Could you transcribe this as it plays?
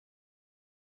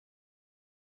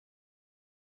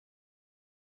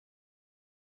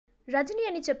రజనీ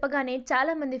అని చెప్పగానే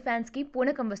చాలా మంది ఫ్యాన్స్ కి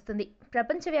పూనకం వస్తుంది.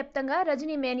 ప్రపంచవ్యాప్తంగా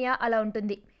రజనీ మేనియా అలా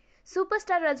ఉంటుంది. సూపర్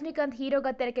స్టార్ రజనీకాంత్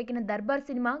హీరోగా తెరకెక్కిన దర్బార్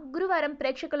సినిమా గురువారం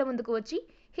ప్రేక్షకుల ముందుకు వచ్చి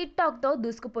హిట్ టాక్ తో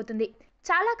దూసుకుపోతుంది.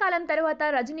 చాలా కాలం తర్వాత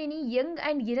రజనీని యంగ్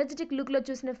అండ్ ఎనర్జెటిక్ లుక్ లో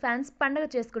చూసిన ఫ్యాన్స్ పండగ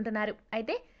చేసుకుంటున్నారు.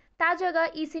 అయితే తాజాగా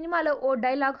ఈ సినిమాలో ఓ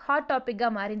డైలాగ్ హాట్ టాపిక్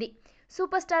గా మారింది.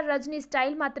 సూపర్ స్టార్ రజనీ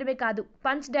స్టైల్ మాత్రమే కాదు,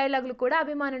 పంచ్ డైలాగులు కూడా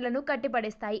అభిమానులను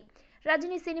కట్టిపడేస్తాయి.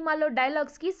 రజనీ సినిమాల్లో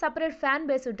డైలాగ్స్ కి సపరేట్ ఫ్యాన్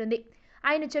బేస్ ఉంటుంది.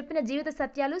 ఆయన చెప్పిన జీవిత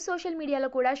సత్యాలు సోషల్ మీడియాలో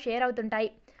కూడా షేర్ అవుతుంటాయి.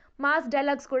 మాస్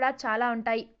డైలాగ్స్ కూడా చాలా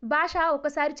ఉంటాయి. భాష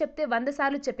ఒకసారి చెప్తే 100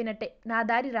 సార్లు చెప్పినట్టే. నా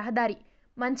దారి రహదారి,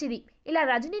 మంచిది, ఇలా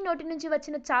రజనీ నోటి నుంచి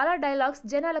వచ్చిన చాలా డైలాగ్స్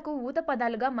జనాలకు ఊత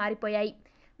పదాలుగా మారిపోయాయి.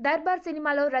 దర్బార్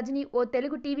సినిమాలో రజనీ ఓ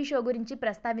తెలుగు టీవీ షో గురించి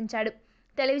ప్రస్తావించాడు.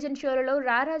 టెలివిజన్ షోలలో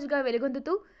రారాజుగా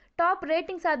వెలుగొందుతూ టాప్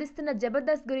రేటింగ్ సాధిస్తున్న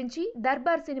జబర్దస్త్ గురించి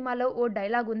దర్బార్ సినిమాలో ఓ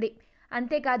డైలాగ్ ఉంది.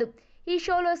 అంతేకాదు, ఈ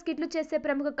షోలో స్కిట్లు చేసే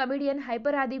ప్రముఖ కమెడియన్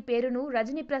హైపర్ ఆది పేరును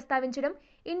రజనీ ప్రస్తావించడం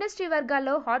ఇండస్ట్రీ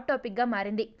వర్గాల్లో హాట్ టాపిక్ గా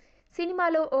మారింది.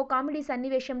 సినిమాలో ఓ కామెడీ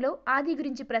సన్నివేశంలో ఆది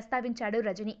గురించి ప్రస్తావించాడు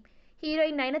రజనీ.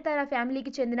 హీరోయిన్ నయనతార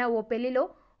ఫ్యామిలీకి చెందిన ఓ పెళ్లిలో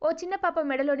ఓ చిన్న పాప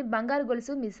మెడలోని బంగారు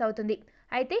గొలుసు మిస్ అవుతుంది.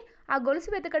 అయితే ఆ గొలుసు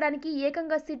వెతకడానికి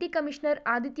ఏకంగా సిటీ కమిషనర్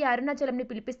ఆదిత్య అరుణాచలంని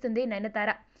పిలిపిస్తుంది నయనతార.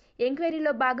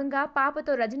 ఎంక్వైరీలో భాగంగా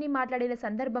పాపతో రజనీ మాట్లాడిన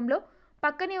సందర్భంలో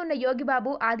పక్కనే ఉన్న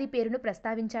యోగిబాబు ఆది పేరును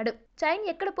ప్రస్తావించాడు. చైన్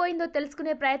ఎక్కడ పోయిందో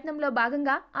తెలుసుకునే ప్రయత్నంలో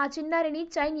భాగంగా ఆ చిన్నారిని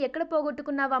చైన్ ఎక్కడ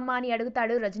పోగొట్టుకున్నావమ్మా అని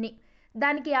అడుగుతాడు రజనీ.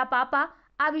 దానికి ఆ పాప,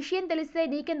 ఆ విషయం తెలిస్తే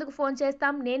నీకెందుకు ఫోన్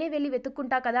చేస్తాం, నేనే వెళ్ళి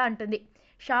వెతుక్కుంటా కదా అంటుంది.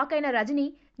 షాక్ అయిన రజనీ,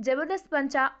 జబర్దస్త్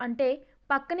పంచా అంటే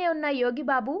పక్కనే ఉన్న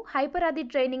యోగిబాబు హైపర్ ఆది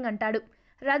ట్రైనింగ్ అంటాడు.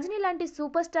 రజనీ లాంటి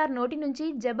సూపర్ స్టార్ నోటి నుంచి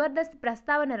జబర్దస్త్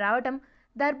ప్రస్తావన రావటం,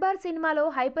 దర్బార్ సినిమాలో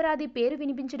హైపర్ ఆది పేరు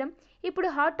వినిపించడం ఇప్పుడు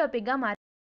హాట్ టాపిక్ గా మారింది.